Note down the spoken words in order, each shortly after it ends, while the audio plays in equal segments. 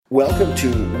Welcome to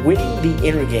Winning the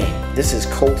Inner Game. This is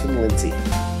Colton Lindsay.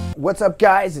 What's up,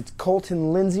 guys? It's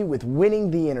Colton Lindsay with Winning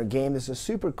the Inner Game. This is a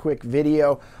super quick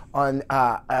video on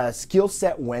Skill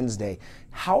Set Wednesday.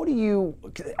 How do you,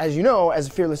 as you know, as a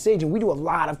fearless agent, we do a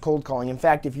lot of cold calling. In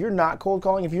fact, if you're not cold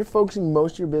calling, if you're focusing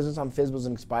most of your business on FSBOs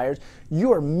and expires,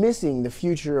 you are missing the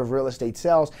future of real estate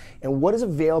sales and what is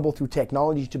available through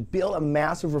technology to build a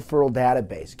massive referral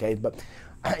database. Okay, but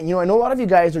I know a lot of you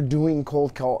guys are doing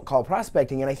cold call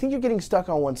prospecting, and I think you're getting stuck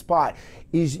on one spot.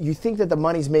 Is you think that the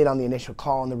money's made on the initial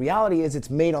call, and the reality is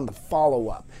it's made on the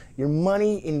follow-up. Your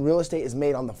money in real estate is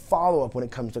made on the follow-up when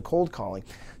it comes to cold calling.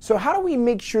 So how do we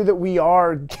make sure that we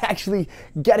are actually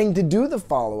getting to do the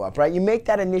follow-up, right? You make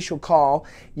that initial call,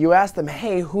 you ask them,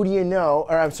 hey, who do you know?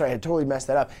 Or I'm sorry, I totally messed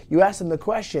that up. You ask them the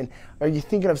question, are you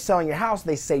thinking of selling your house?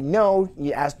 They say no.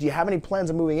 You ask, do you have any plans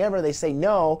of moving ever? They say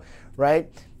no,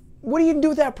 right? What do you do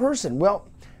with that person? Well,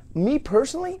 me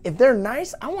personally, if they're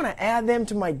nice, I want to add them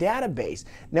to my database.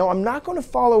 Now, I'm not going to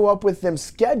follow up with them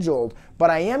scheduled, but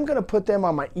I am going to put them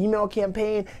on my email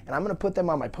campaign, and I'm going to put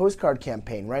them on my postcard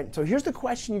campaign, right? So here's the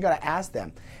question you got to ask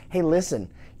them. Hey,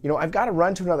 listen, I've got to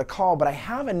run to another call, but I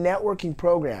have a networking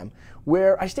program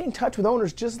where I stay in touch with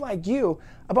owners just like you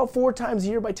about 4 times a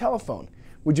year by telephone.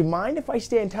 Would you mind if I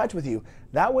stay in touch with you?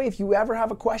 That way, if you ever have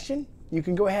a question, you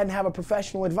can go ahead and have a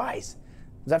professional advice.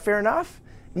 Is that fair enough?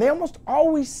 And they almost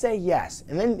always say yes.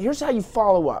 And then here's how you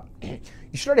follow up. You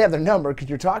should already have their number because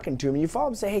you're talking to them. And you follow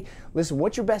up and say, hey, listen,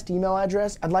 what's your best email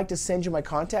address? I'd like to send you my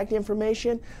contact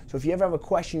information. So if you ever have a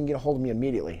question, you can get a hold of me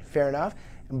immediately. Fair enough?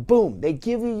 And boom, they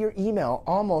give you your email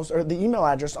or the email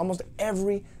address almost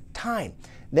every time.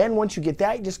 Then once you get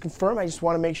that, you just confirm. I just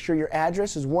want to make sure your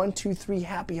address is 123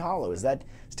 Happy Hollow. Is that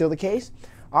still the case?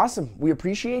 Awesome. We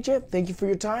appreciate you. Thank you for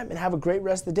your time and have a great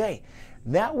rest of the day.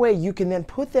 That way you can then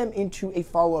put them into a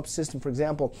follow-up system. For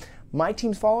example, my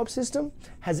team's follow-up system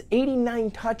has 89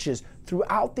 touches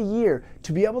throughout the year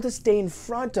to be able to stay in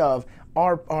front of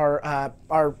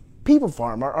our people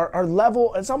farm, our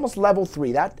level. It's almost level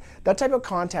 3. That type of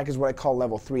contact is what I call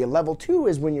level 3. And level 2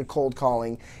 is when you're cold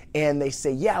calling and they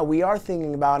say, yeah, we are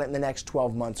thinking about it in the next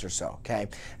 12 months or so, okay?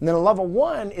 And then a level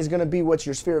 1 is going to be what's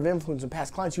your sphere of influence and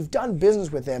past clients. You've done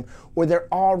business with them or they're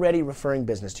already referring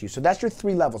business to you. So that's your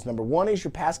 3 levels. Number 1 is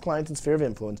your past clients and sphere of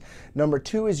influence. Number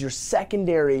 2 is your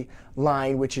secondary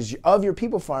line, which is of your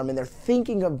people farm, and they're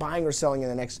thinking of buying or selling in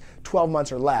the next 12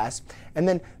 months or less. And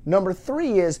then number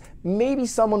 3 is maybe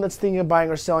someone that's thinking of buying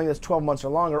or selling that's 12 months or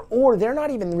longer, or they're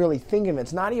not even really thinking of it.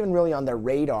 It's not even really on their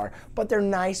radar, but they're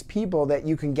nice people that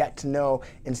you can get to know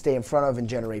and stay in front of and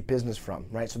generate business from,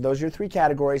 right? So those are your 3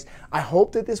 categories. I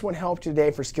hope that this one helped you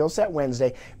today for Skill Set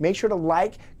Wednesday. Make sure to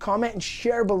like, comment, and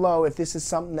share below if this is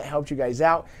something that helped you guys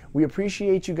out. We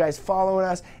appreciate you guys following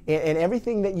us and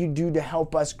everything that you do to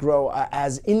help us grow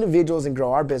as individuals and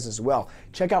grow our business as well.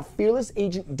 Check out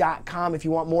fearlessagent.com if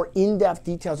you want more in-depth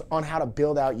details on how to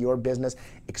build out your business,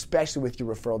 especially with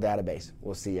your referral database.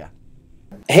 We'll see ya.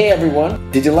 Hey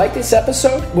everyone, did you like this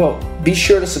episode? Well, be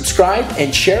sure to subscribe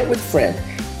and share it with a friend.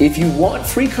 If you want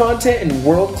free content and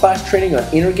world-class training on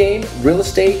inner game, real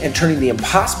estate, and turning the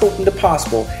impossible into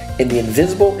possible and the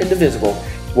invisible into visible,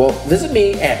 well, visit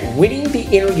me at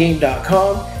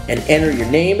winningtheinnergame.com and enter your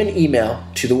name and email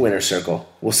to the winner circle.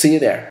 We'll see you there.